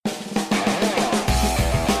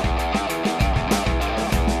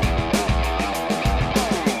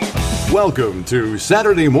Welcome to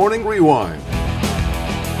Saturday Morning Rewind,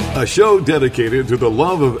 a show dedicated to the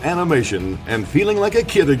love of animation and feeling like a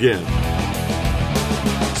kid again.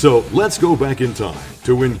 So let's go back in time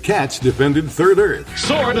to when cats defended Third Earth.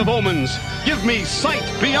 Sword of omens, give me sight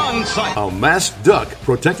beyond sight. A masked duck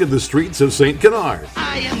protected the streets of St. Canard.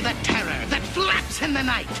 I am the terror that flaps in the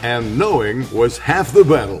night. And knowing was half the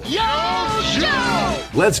battle. Yo, Joe!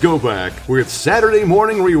 Let's go back with Saturday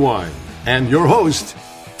Morning Rewind and your host,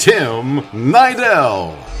 Tim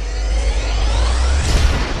Nidell.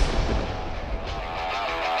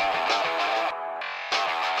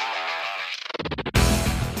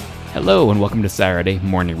 Hello and welcome to Saturday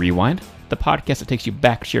Morning Rewind, the podcast that takes you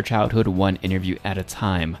back to your childhood one interview at a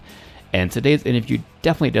time. And today's interview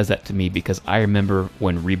definitely does that to me because I remember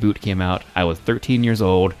when Reboot came out, I was 13 years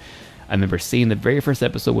old. I remember seeing the very first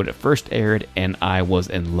episode when it first aired and I was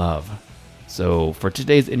in love. So for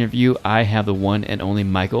today's interview, I have the one and only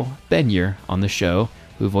Michael Benyer on the show,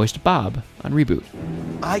 who voiced Bob on Reboot.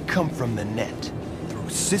 I come from the net, through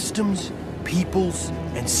systems, peoples,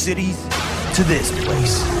 and cities, to this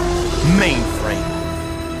place, Mainframe.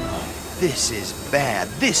 This is bad.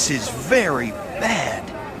 This is very bad.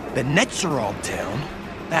 The nets are all down.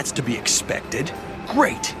 That's to be expected.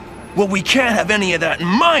 Great. Well, we can't have any of that in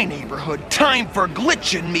my neighborhood. Time for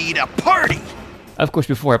Glitch and me to party. Of course,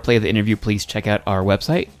 before I play the interview, please check out our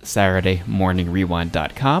website,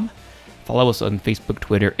 SaturdayMorningRewind.com. Follow us on Facebook,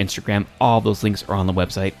 Twitter, Instagram. All those links are on the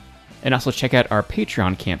website. And also check out our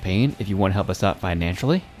Patreon campaign if you want to help us out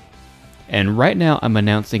financially. And right now, I'm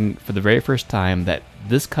announcing for the very first time that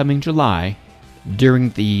this coming July,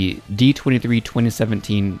 during the D23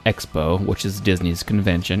 2017 Expo, which is Disney's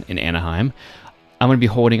convention in Anaheim, I'm going to be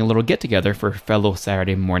holding a little get-together for fellow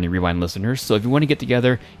Saturday Morning Rewind listeners. So if you want to get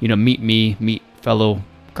together, meet me, meet fellow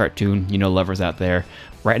cartoon, lovers out there.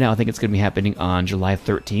 Right now, I think it's going to be happening on July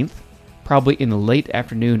 13th, probably in the late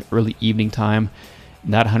afternoon, early evening time.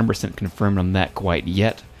 Not 100% confirmed on that quite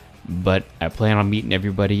yet, but I plan on meeting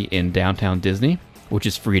everybody in downtown Disney, which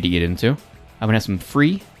is free to get into. I'm going to have some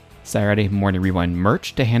free Saturday Morning Rewind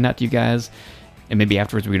merch to hand out to you guys, and maybe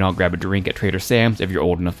afterwards we can all grab a drink at Trader Sam's, if you're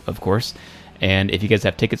old enough, of course. And if you guys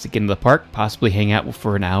have tickets to get into the park, possibly hang out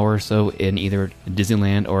for an hour or so in either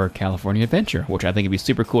Disneyland or California Adventure, which I think would be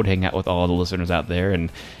super cool to hang out with all the listeners out there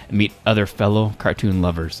and meet other fellow cartoon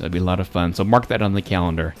lovers. That'd be a lot of fun. So mark that on the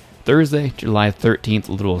calendar. Thursday, July 13th,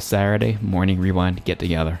 a little Saturday Morning Rewind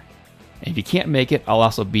get-together. And if you can't make it, I'll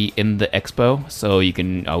also be in the expo, so you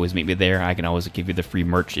can always meet me there. I can always give you the free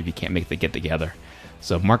merch if you can't make the get-together.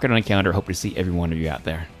 So mark it on the calendar. Hope to see every one of you out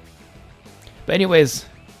there. But anyways,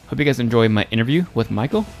 hope you guys enjoy my interview with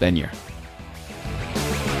Michael Benyer.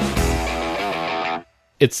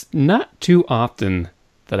 It's not too often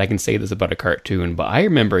that I can say this about a cartoon, but I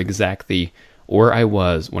remember exactly where I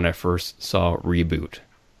was when I first saw Reboot.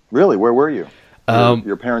 Really? Where were you?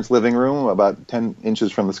 Your parents' living room, about 10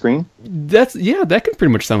 inches from the screen? That can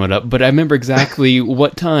pretty much sum it up, but I remember exactly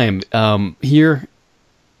what time. Here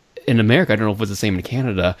in America, I don't know if it was the same in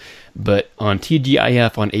Canada, but on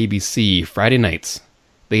TGIF on ABC, Friday nights,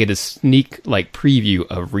 they had a sneak preview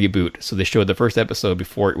of Reboot, so they showed the first episode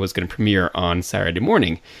before it was going to premiere on Saturday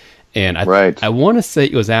morning. And I want to say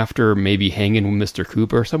it was after maybe Hanging with Mr.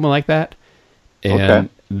 Cooper or something like that. And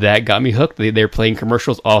that got me hooked. They were playing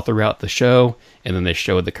commercials all throughout the show, and then they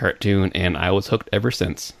showed the cartoon, and I was hooked ever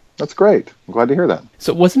since. That's great. I'm glad to hear that.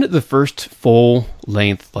 So wasn't it the first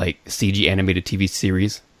full-length CG animated TV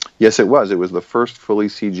series? Yes, it was. It was the first fully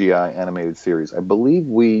CGI animated series. I believe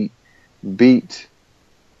we beat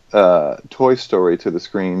Toy Story to the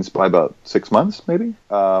screens by about 6 months, maybe.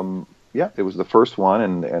 It was the first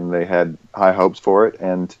one, and they had high hopes for it.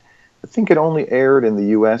 And I think it only aired in the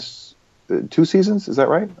U.S. 2 seasons, is that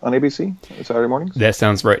right, on ABC, Saturday mornings? That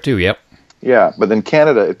sounds right, too, yep. Yeah, but in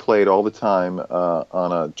Canada, it played all the time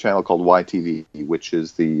on a channel called YTV, which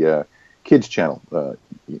is the kids channel,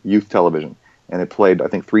 youth television. And it played, I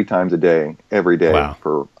think, 3 times a day, every day,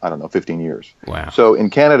 for, 15 years. Wow. So in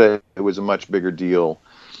Canada, it was a much bigger deal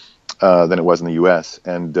than it was in the U.S.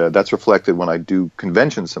 And that's reflected when I do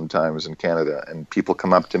conventions sometimes in Canada, and people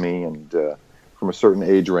come up to me and from a certain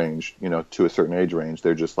age range, to a certain age range,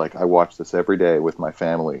 they're just like, I watch this every day with my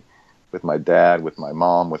family, with my dad, with my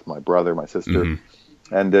mom, with my brother, my sister.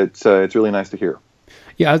 Mm-hmm. And it's really nice to hear.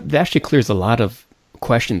 Yeah, that actually clears a lot of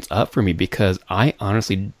questions up for me because I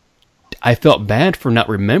felt bad for not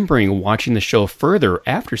remembering watching the show further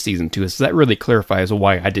after season 2. So that really clarifies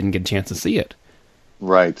why I didn't get a chance to see it.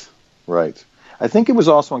 Right. I think it was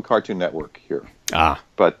also on Cartoon Network here.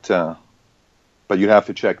 But you'd have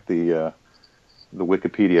to check the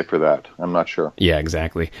Wikipedia for that. I'm not sure. Yeah,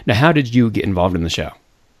 exactly. Now, how did you get involved in the show?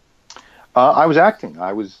 I was acting.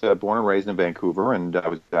 I was born and raised in Vancouver, and I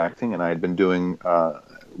was acting, and I had been doing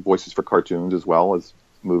voices for cartoons as well as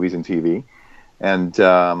movies and TV. And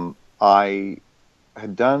I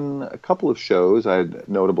had done a couple of shows. I had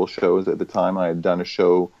notable shows at the time. I had done a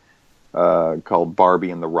show called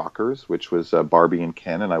Barbie and the Rockers, which was Barbie and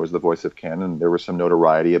Ken, and I was the voice of Ken, and there was some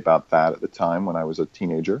notoriety about that at the time when I was a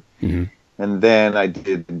teenager. Mm-hmm. And then I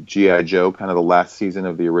did G.I. Joe, kind of the last season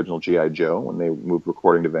of the original G.I. Joe, when they moved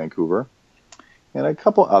recording to Vancouver. And a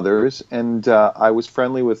couple others, and I was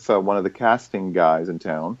friendly with one of the casting guys in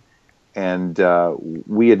town, and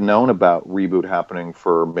we had known about Reboot happening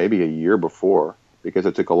for maybe a year before, because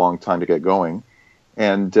it took a long time to get going.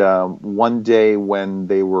 And one day when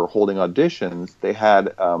they were holding auditions, they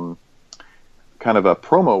had kind of a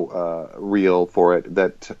promo reel for it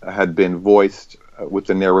that had been voiced with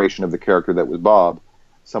the narration of the character that was Bob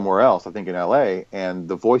somewhere else, I think in LA, and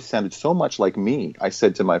the voice sounded so much like me. I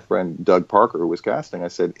said to my friend Doug Parker, who was casting, I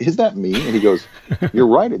said, "Is that me?" And he goes, "You're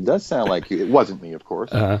right, it does sound like you." It wasn't me, of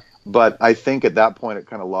course. But I think at that point it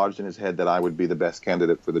kind of lodged in his head that I would be the best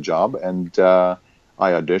candidate for the job, and I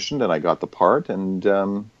auditioned and I got the part, and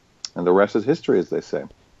the rest is history, as they say.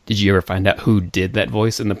 Did you ever find out who did that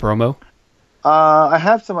voice in the promo? I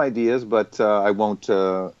have some ideas, but I won't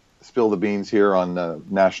spill the beans here on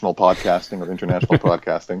national podcasting or international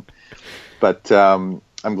podcasting. But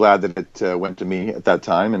I'm glad that it went to me at that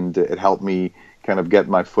time, and it helped me kind of get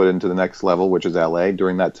my foot into the next level, which is LA.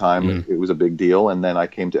 During that time, it was a big deal. And then I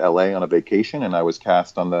came to LA on a vacation, and I was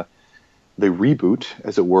cast on the reboot,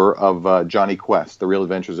 as it were, of Johnny Quest, The Real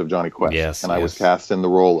Adventures of Johnny Quest. Yes, and I was cast in the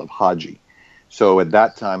role of Haji. So at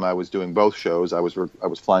that time, I was doing both shows. I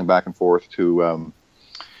was flying back and forth to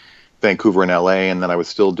Vancouver and LA, and then I was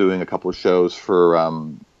still doing a couple of shows for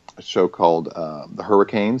a show called The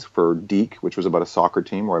Hurricanes for Deke, which was about a soccer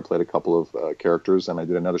team where I played a couple of characters, and I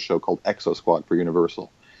did another show called Exo Squad for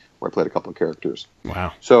Universal, where I played a couple of characters.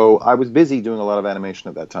 Wow! So I was busy doing a lot of animation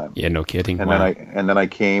at that time. Yeah, no kidding. And wow. then I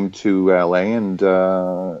came to LA, and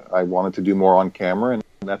I wanted to do more on camera, and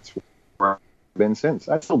that's where I've been since.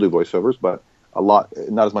 I still do voiceovers, but a lot,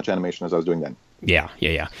 not as much animation as I was doing then. Yeah.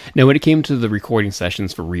 Now, when it came to the recording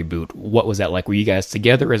sessions for Reboot, what was that like? Were you guys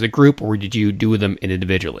together as a group, or did you do them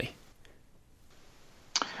individually?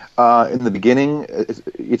 In the beginning,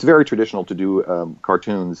 it's very traditional to do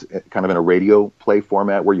cartoons kind of in a radio play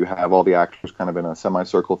format, where you have all the actors kind of in a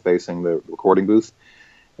semicircle facing the recording booth.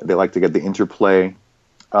 They like to get the interplay.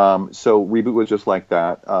 So Reboot was just like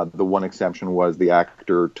that. The one exception was the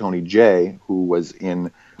actor Tony Jay, who was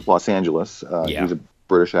in Los Angeles. He was a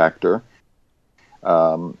British actor.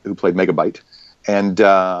 Who played Megabyte, and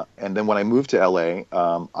then when I moved to LA,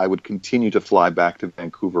 I would continue to fly back to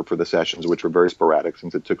Vancouver for the sessions, which were very sporadic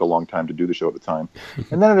since it took a long time to do the show at the time.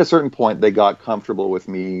 And then at a certain point, they got comfortable with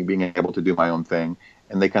me being able to do my own thing,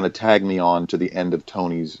 and they kind of tagged me on to the end of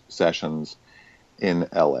Tony's sessions in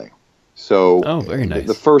LA. So very nice.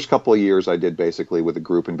 The first couple of years I did basically with a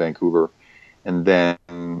group in Vancouver, and then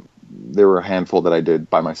there were a handful that I did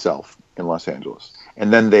by myself in Los Angeles,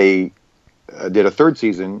 and then they did a third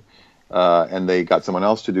season, and they got someone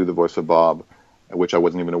else to do the voice of Bob, which I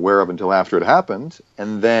wasn't even aware of until after it happened.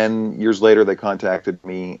 And then years later, they contacted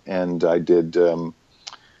me, and I did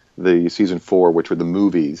the season 4, which were the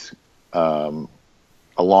movies,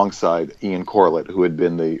 alongside Ian Corlett, who had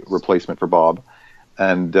been the replacement for Bob,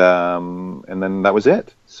 and then that was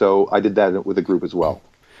it. So I did that with a group as well.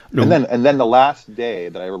 No. And then the last day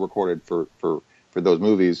that I ever recorded for those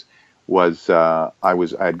movies was I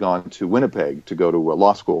had gone to Winnipeg to go to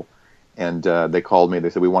law school, and they called me. They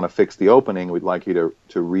said, "We want to fix the opening. We'd like you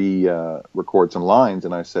to record some lines."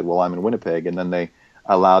 And I said, "Well, I'm in Winnipeg." And then they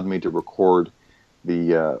allowed me to record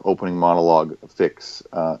the opening monologue fix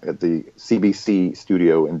at the CBC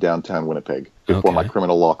studio in downtown Winnipeg before my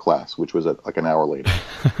criminal law class, which was like an hour later.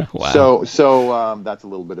 Wow. So that's a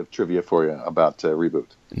little bit of trivia for you about Reboot.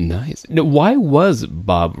 Nice. Now, why was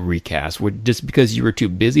Bob recast? Just because you were too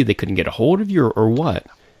busy, they couldn't get a hold of you, or what?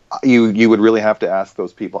 You would really have to ask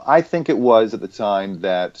those people. I think it was at the time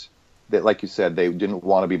that, like you said, they didn't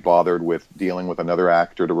want to be bothered with dealing with another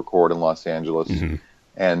actor to record in Los Angeles. Mm-hmm.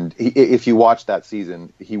 And if you watch that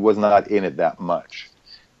season, he was not in it that much.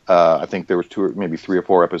 I think there was 2 or maybe 3 or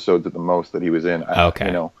 4 episodes at the most that he was in.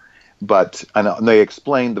 Okay. But and they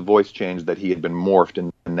explained the voice change, that he had been morphed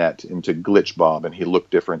in the net into Glitch Bob, and he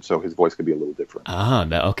looked different, so his voice could be a little different.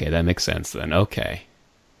 That makes sense then. Okay.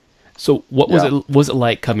 So what was it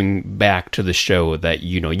like coming back to the show that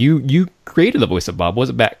you created the voice of Bob? Was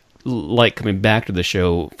it like coming back to the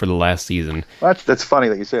show for the last season? Well, that's funny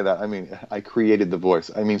that you say that. I mean, I created the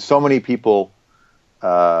voice. I mean, so many people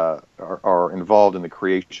are involved in the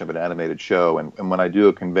creation of an animated show. And when I do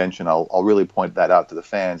a convention, I'll really point that out to the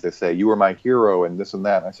fans. They say, "You were my hero," and this and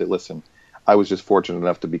that. And I say, "Listen, I was just fortunate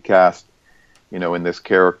enough to be cast, in this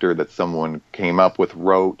character that someone came up with,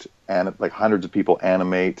 wrote, and like hundreds of people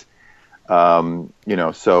animate.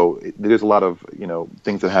 So there's a lot of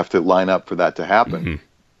things that have to line up for that to happen."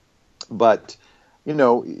 Mm-hmm. But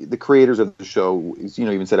the creators of the show,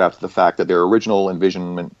 even said after the fact that their original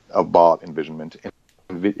envisioning of Bob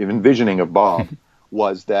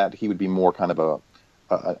was that he would be more kind of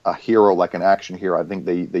a hero, like an action hero. I think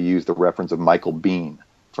they used the reference of Michael Biehn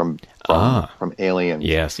from Aliens.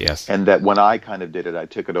 Yes. And that when I kind of did it, I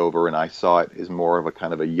took it over and I saw it as more of a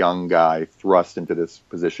kind of a young guy thrust into this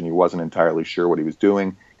position. He wasn't entirely sure what he was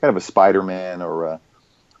doing, kind of a Spider-Man or a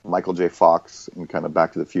Michael J. Fox in kind of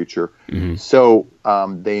Back to the Future. Mm-hmm. So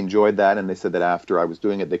they enjoyed that, and they said that after I was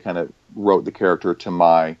doing it, they kind of wrote the character to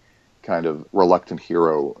my kind of reluctant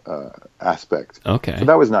hero aspect. Okay. So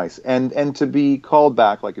that was nice. And to be called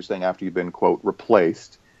back, like you're saying, after you've been, quote,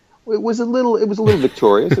 replaced, it was a little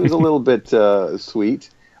victorious. It was a little bit sweet.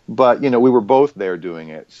 But, we were both there doing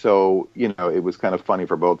it. So, it was kind of funny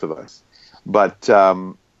for both of us. But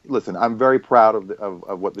listen, I'm very proud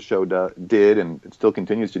of what the show did, and it still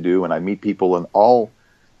continues to do. And I meet people in all,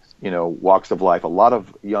 walks of life. A lot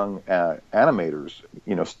of young animators,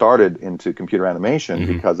 started into computer animation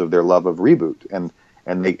mm-hmm. because of their love of Reboot.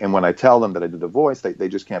 And when I tell them that I did the voice, they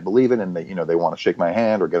just can't believe it, and they want to shake my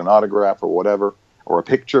hand or get an autograph or whatever, or a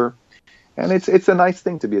picture. And it's a nice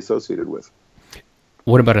thing to be associated with.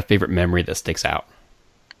 What about a favorite memory that sticks out?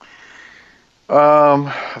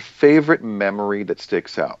 A favorite memory that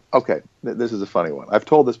sticks out. Okay, this is a funny one. I've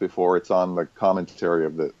told this before. It's on the commentary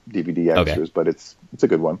of the DVD extras, but it's a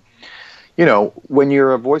good one. When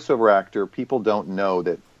you're a voiceover actor, people don't know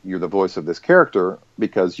that you're the voice of this character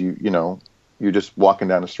because you're just walking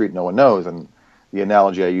down the street, no one knows. And the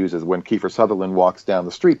analogy I use is when Kiefer Sutherland walks down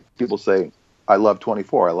the street, people say, "I love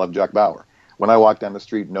 24, I love Jack Bauer." When I walk down the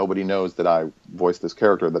street, nobody knows that I voiced this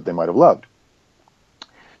character that they might have loved.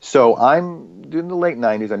 So I'm in the late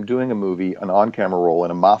 90s, I'm doing a movie, an on-camera role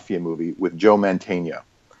in a mafia movie with Joe Mantegna.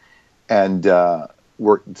 And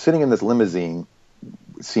we're sitting in this limousine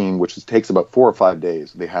scene, which takes about 4 or 5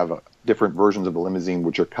 days. They have different versions of the limousine,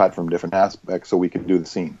 which are cut from different aspects so we can do the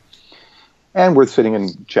scene. And we're sitting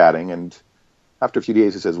and chatting, and after a few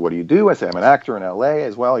days, he says, "What do you do?" I say, "I'm an actor in L.A.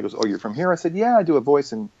 as well." He goes, "Oh, you're from here?" I said, "Yeah, I do a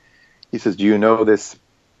voice." And he says, "Do you know this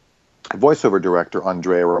voiceover director,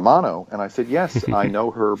 Andrea Romano?" And I said, "Yes, I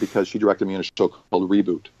know her because she directed me in a show called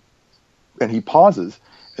Reboot." And he pauses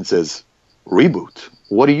and says, "Reboot?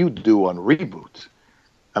 What do you do on Reboot?"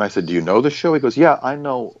 And I said, "Do you know the show?" He goes, "Yeah, I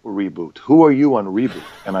know Reboot. Who are you on Reboot?"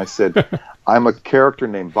 And I said, "I'm a character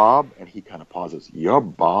named Bob." And he kind of pauses. "You're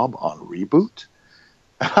Bob on Reboot?"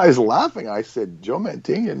 And I was laughing. I said, "Joe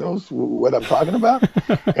Mantegna knows what I'm talking about?"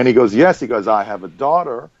 And he goes, "Yes." He goes, "I have a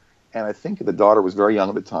daughter." And I think the daughter was very young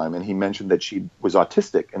at the time, and he mentioned that she was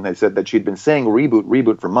autistic, and they said that she'd been saying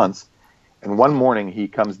reboot for months. And one morning he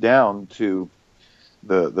comes down to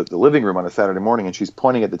the living room on a Saturday morning, and she's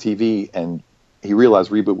pointing at the TV, and he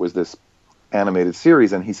realized Reboot was this animated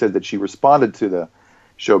series, and he said that she responded to the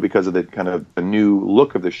show because of the kind of the new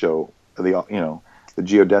look of the show, the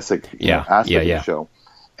geodesic aspect of the show.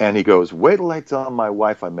 And he goes, "Wait till I tell my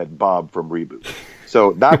wife I met Bob from Reboot."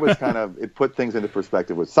 So that was kind of, it put things into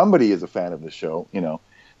perspective with somebody is a fan of the show,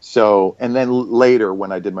 So, and then later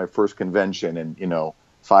when I did my first convention and,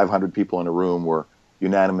 500 people in a room were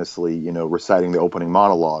unanimously, reciting the opening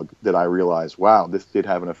monologue, that I realized, wow, this did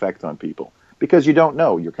have an effect on people. Because you don't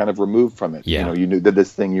know, you're kind of removed from it. Yeah. You did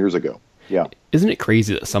this thing years ago. Yeah. Isn't it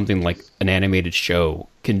crazy that something like an animated show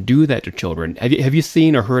can do that to children? Have you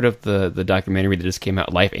seen or heard of the documentary that just came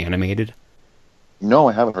out, Life Animated? No,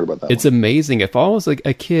 I haven't heard about that. It's amazing. If I was like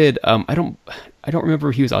a kid, I don't remember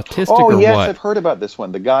if he was autistic or what. Oh, yes, I've heard about this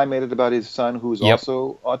one. The guy made it about his son who's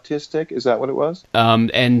also autistic. Is that what it was?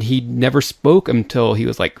 And he never spoke until he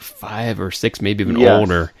was like 5 or 6, maybe even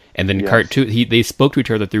older. And then they spoke to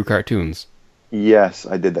each other through cartoons. Yes,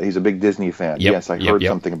 I did that. He's a big Disney fan. Yep, yes, I heard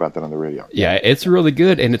something about that on the radio. Yeah, it's really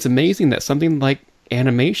good, and it's amazing that something like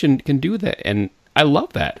animation can do that, and I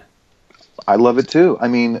love that. I love it too. I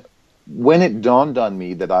mean, when it dawned on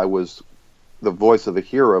me that I was the voice of a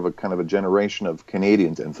hero of a kind of a generation of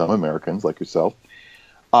Canadians and some Americans like yourself,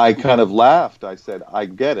 I kind of laughed. I said, "I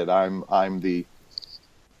get it. I'm the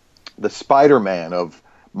Spider-Man of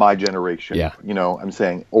my generation." Yeah. I'm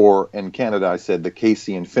saying, or in Canada, I said the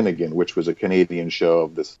Casey and Finnegan, which was a Canadian show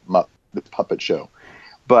of this puppet show.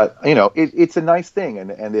 But, it's a nice thing.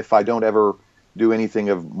 And if I don't ever do anything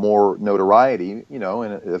of more notoriety,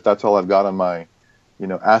 and if that's all I've got on my,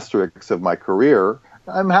 asterisks of my career,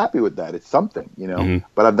 I'm happy with that. It's something,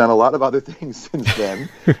 But I've done a lot of other things since then,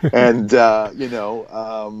 and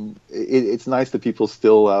it's nice that people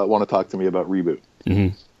still want to talk to me about Reboot.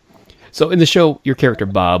 Mm-hmm. So in the show, your character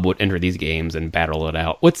Bob would enter these games and battle it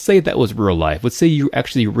out. Let's say that was real life. Let's say you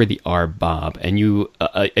actually really are Bob, and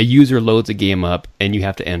a user loads a game up, and you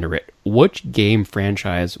have to enter it. Which game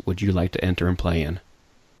franchise would you like to enter and play in?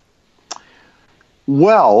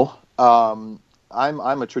 Well, I'm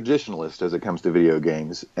a traditionalist as it comes to video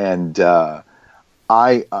games, and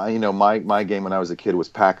my game when I was a kid was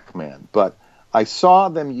Pac-Man, but I saw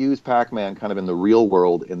them use Pac-Man kind of in the real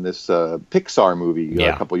world in this Pixar movie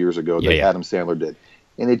a couple years ago that Adam Sandler did.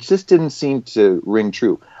 And it just didn't seem to ring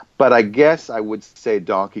true. But I guess I would say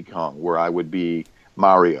Donkey Kong, where I would be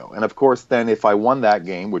Mario. And of course, then if I won that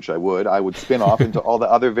game, which I would spin off into all the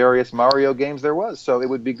other various Mario games there was. So it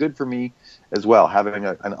would be good for me as well, having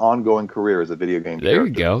an ongoing career as a video game character. There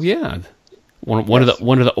you go, yeah. One of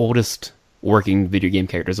the oldest working video game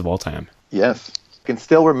characters of all time. Yes. I can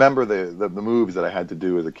still remember the moves that I had to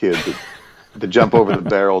do as a kid to jump over the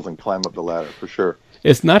barrels and climb up the ladder, for sure.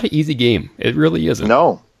 It's not an easy game. It really isn't.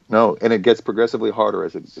 No, and it gets progressively harder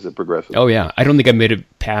as it progresses. Oh, yeah. I don't think I made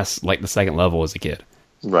it past the second level as a kid.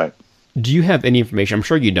 Right. Do you have any information? I'm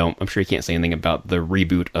sure you don't. I'm sure you can't say anything about the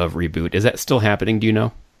reboot of Reboot. Is that still happening? Do you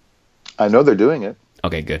know? I know they're doing it.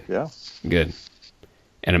 Okay, good. Yeah. Good.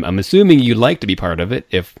 And I'm assuming you'd like to be part of it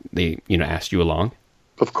if they, asked you along.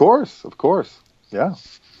 Of course. Yeah.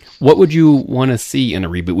 What would you want to see in a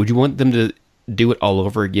reboot? Would you want them to do it all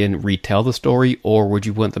over again, retell the story, or would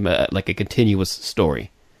you want them like a continuous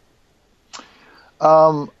story?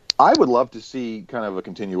 I would love to see kind of a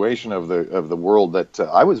continuation of the world that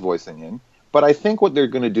I was voicing in, but I think what they're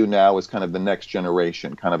going to do now is kind of the next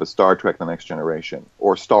generation, kind of a Star Trek: The Next Generation,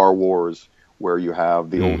 or Star Wars, where you have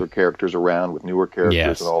the older characters around with newer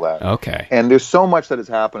characters and all that. Okay. And there's so much that has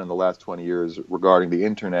happened in the last 20 years regarding the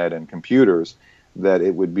internet and computers that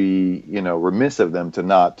it would be, remiss of them to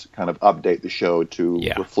not kind of update the show to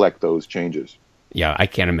reflect those changes. Yeah, I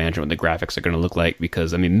can't imagine what the graphics are going to look like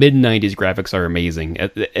because, mid-90s graphics are amazing.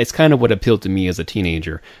 It's kind of what appealed to me as a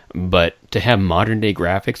teenager. But to have modern-day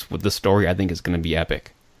graphics with the story, I think is going to be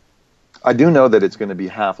epic. I do know that it's going to be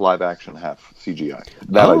half live-action, half CGI.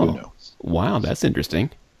 That I do know. Wow, that's interesting.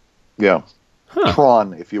 Yeah. Huh.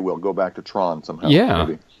 Tron, if you will. Go back to Tron somehow. Yeah,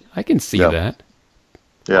 maybe. I can see that.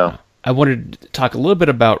 Yeah. I wanted to talk a little bit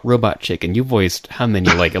about Robot Chicken. You voiced how many,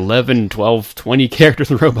 11, 12, 20 characters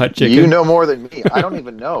in Robot Chicken? You know more than me. I don't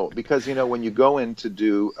even know. Because, when you go in to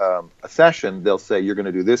do a session, they'll say you're going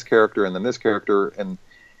to do this character and then this character,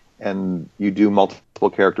 and you do multiple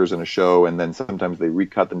characters in a show, and then sometimes they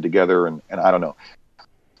recut them together, and I don't know.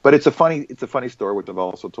 But it's a funny story, which I've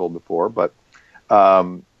also told before. But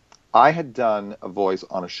I had done a voice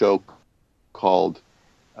on a show called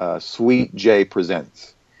Sweet J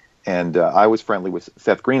Presents. And I was friendly with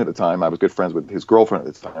Seth Green at the time. I was good friends with his girlfriend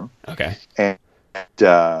at the time. Okay. And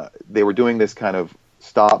they were doing this kind of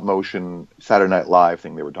stop-motion Saturday Night Live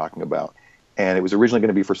thing they were talking about. And it was originally going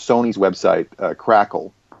to be for Sony's website,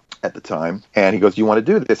 Crackle, at the time. And he goes, "Do you want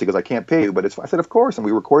to do this?" He goes, "I can't pay you, but it's fine." I said, "Of course." And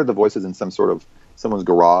we recorded the voices in someone's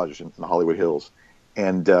garage in the Hollywood Hills.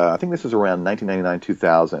 And I think this was around 1999,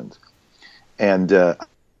 2000. And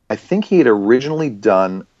I think he had originally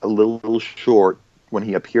done a little short when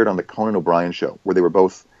he appeared on the Conan O'Brien show, where they were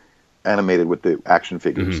both animated with the action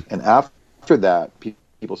figures. Mm-hmm. And after that,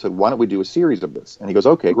 people said, "Why don't we do a series of this?" And he goes,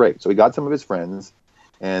 "Okay, great." So he got some of his friends,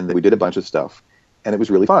 and we did a bunch of stuff. And it was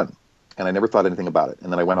really fun. And I never thought anything about it.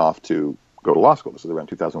 And then I went off to go to law school. This was around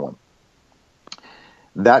 2001.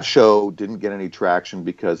 That show didn't get any traction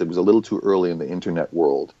because it was a little too early in the internet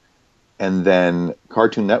world. And then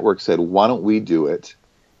Cartoon Network said, "Why don't we do it?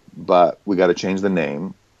 But we got to change the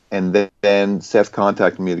name." And then Seth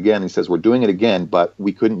contacted me again. He says, "We're doing it again, but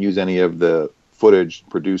we couldn't use any of the footage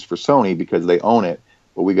produced for Sony because they own it,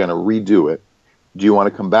 but we're going to redo it. Do you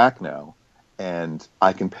want to come back now? And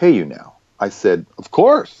I can pay you now." I said, "Of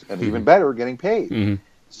course," and even better, getting paid. Mm-hmm.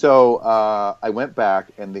 So I went back,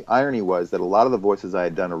 and the irony was that a lot of the voices I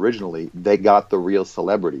had done originally, they got the real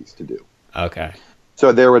celebrities to do. Okay.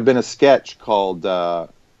 So there had been a sketch called,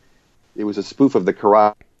 it was a spoof of the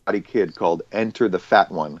Karate Kid called Enter the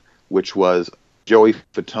Fat One, which was Joey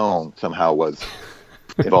Fatone somehow was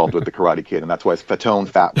involved with the Karate Kid, and that's why it's Fatone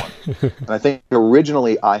Fat One. And I think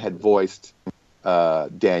originally I had voiced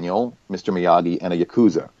Daniel, Mr. Miyagi, and a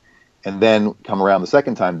Yakuza. And then come around the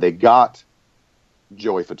second time, they got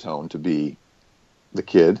Joey Fatone to be the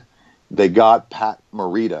kid. They got Pat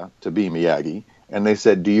Morita to be Miyagi. And they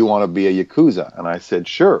said, "Do you want to be a Yakuza?" And I said,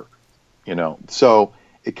 "Sure." So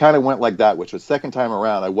it kind of went like that, which was second time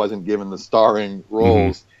around, I wasn't given the starring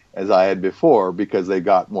roles as I had before because they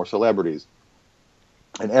got more celebrities.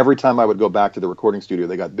 And every time I would go back to the recording studio,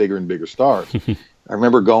 they got bigger and bigger stars. I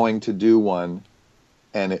remember going to do one,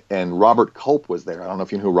 and Robert Culp was there. I don't know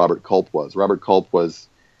if you know who Robert Culp was. Robert Culp was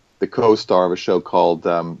the co-star of a show called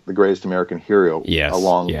The Greatest American Hero,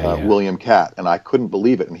 along William Catt, and I couldn't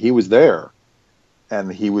believe it. And he was there,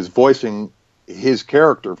 and he was voicing his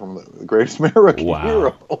character from The Greatest American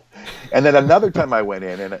Hero. And then another time I went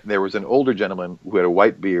in, and there was an older gentleman who had a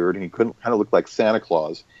white beard, and he kind of looked like Santa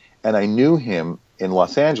Claus, and I knew him in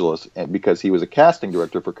Los Angeles because he was a casting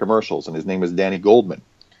director for commercials, and his name was Danny Goldman.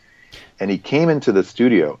 And he came into the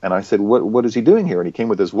studio, and I said, what is he doing here? And he came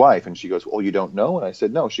with his wife, and she goes, oh, you don't know? And I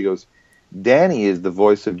said, no. She goes, Danny is the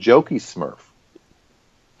voice of Jokey Smurf.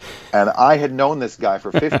 And I had known this guy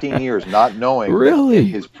for 15 years, not knowing that in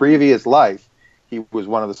his previous life, he was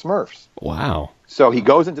one of the Smurfs. Wow. So he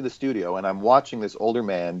goes into the studio, and I'm watching this older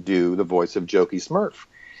man do the voice of Jokey Smurf.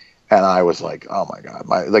 And I was like, oh, my God.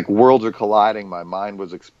 Worlds are colliding. My mind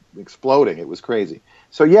was exploding. It was crazy.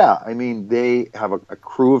 So, yeah, I mean, they have a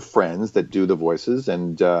crew of friends that do the voices,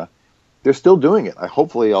 and they're still doing it.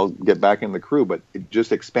 Hopefully I'll get back in the crew, but it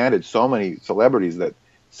just expanded so many celebrities that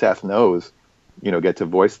Seth knows, get to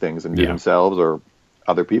voice things and be themselves or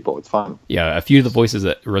other people. It's fun. Yeah, a few of the voices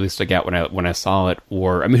that really stuck out when I saw it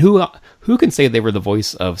were, I mean, who can say they were the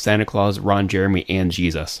voice of Santa Claus, Ron Jeremy, and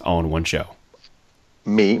Jesus all in one show?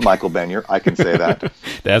 Me, Michael Benyer, I can say that.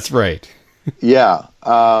 That's right. Yeah,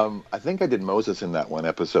 I think I did Moses in that one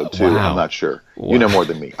episode too. Wow. I'm not sure. Wow. You know more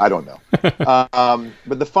than me. I don't know.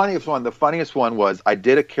 But the funniest one was I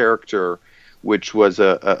did a character which was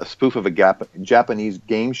a spoof of a Japanese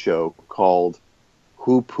game show called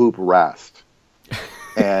Who Poop Rast,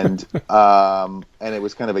 and it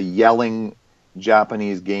was kind of a yelling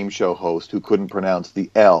Japanese game show host who couldn't pronounce the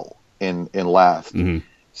L in last. Mm-hmm.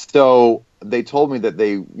 So they told me that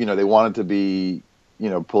they wanted to be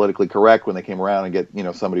politically correct when they came around and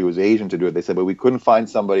get, somebody who was Asian to do it. They said, but we couldn't find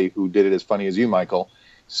somebody who did it as funny as you, Michael.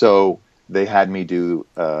 So they had me do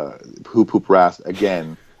Who Poop Rast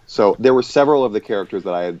again. So there were several of the characters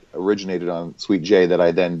that I had originated on Sweet J that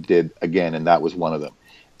I then did again, and that was one of them.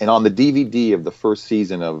 And on the DVD of the first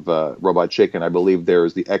season of Robot Chicken, I believe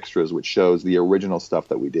there's the extras, which shows the original stuff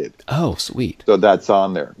that we did. Oh, sweet. So that's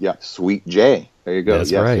on there. Yeah, Sweet J. There you go.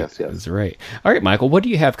 That's right. Yes. That's right. All right, Michael, what do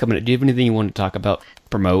you have coming up? Do you have anything you want to talk about,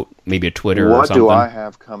 promote, maybe a Twitter or something? What do I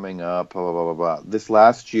have coming up? Blah, blah, blah, blah. This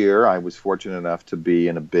last year, I was fortunate enough to be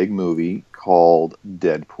in a big movie called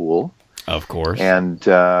Deadpool. Of course. And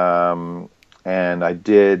I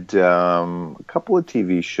did a couple of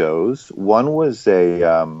TV shows. One was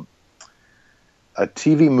a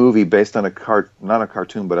TV movie based on not a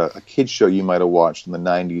cartoon, but a kid's show you might have watched in the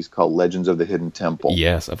 90s called Legends of the Hidden Temple.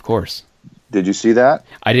 Yes, of course. Did you see that?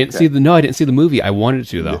 I didn't see the movie. I wanted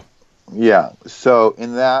to, though. Yeah. So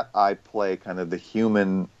in that, I play kind of the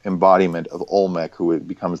human embodiment of Olmec, who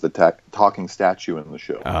becomes the talking statue in the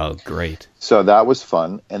show. Oh, great. So that was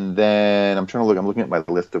fun. And then I'm looking at my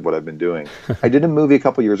list of what I've been doing. I did a movie a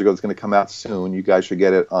couple years ago that's going to come out soon. You guys should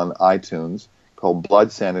get it on iTunes, called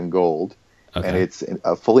Blood, Sand, and Gold. Okay. And it's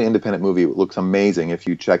a fully independent movie. It looks amazing. If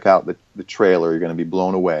you check out the trailer, you're going to be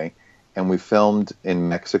blown away. And we filmed in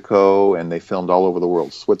Mexico, and they filmed all over the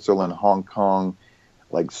world, Switzerland, Hong Kong,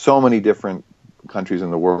 like so many different countries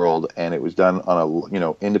in the world, and it was done on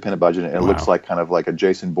a independent budget, and it looks like kind of like a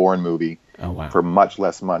Jason Bourne movie for much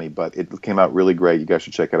less money, but it came out really great. You guys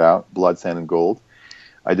should check it out, Blood, Sand, and Gold.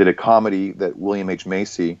 I did a comedy that William H.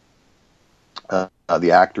 Macy,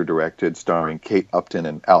 the actor, directed, starring Kate Upton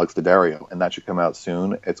and Alex Daddario, and that should come out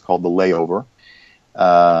soon. It's called The Layover.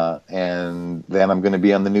 And then I'm going to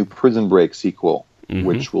be on the new Prison Break sequel,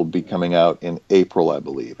 which will be coming out in April, I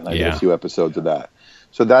believe. And I did a few episodes of that.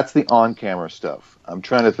 So that's the on-camera stuff. I'm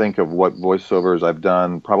trying to think of what voiceovers I've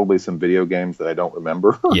done. Probably some video games that I don't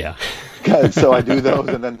remember. Yeah. So I do those,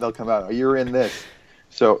 and then they'll come out. Oh, you're in this.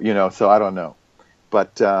 So, so I don't know.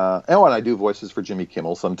 But, and I do voices for Jimmy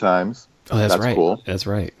Kimmel sometimes. Oh, that's right. Cool. That's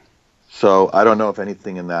right. So I don't know if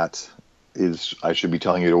anything in that I should be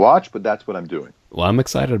telling you to watch, but that's what I'm doing. Well, I'm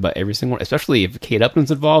excited about every single one, especially if Kate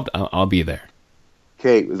Upton's involved. I'll be there.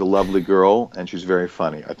 Kate is a lovely girl, and she's very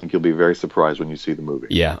funny. I think you'll be very surprised when you see the movie.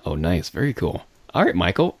 Yeah. Oh, nice. Very cool. All right,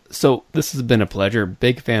 Michael. So this has been a pleasure.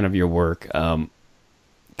 Big fan of your work. Can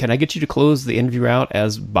I get you to close the interview out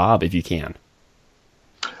as Bob, if you can?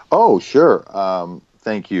 Oh, sure.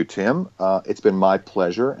 Thank you, Tim. It's been my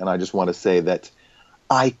pleasure, and I just want to say that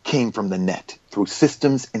I came from the net through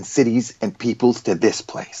systems and cities and peoples to this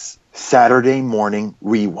place. Saturday Morning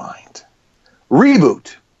Rewind.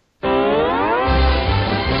 Reboot!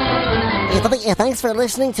 thanks for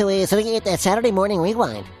listening to Saturday Morning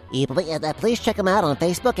Rewind. Please check them out on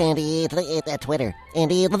Facebook and Twitter.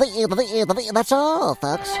 And that's all,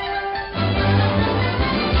 folks.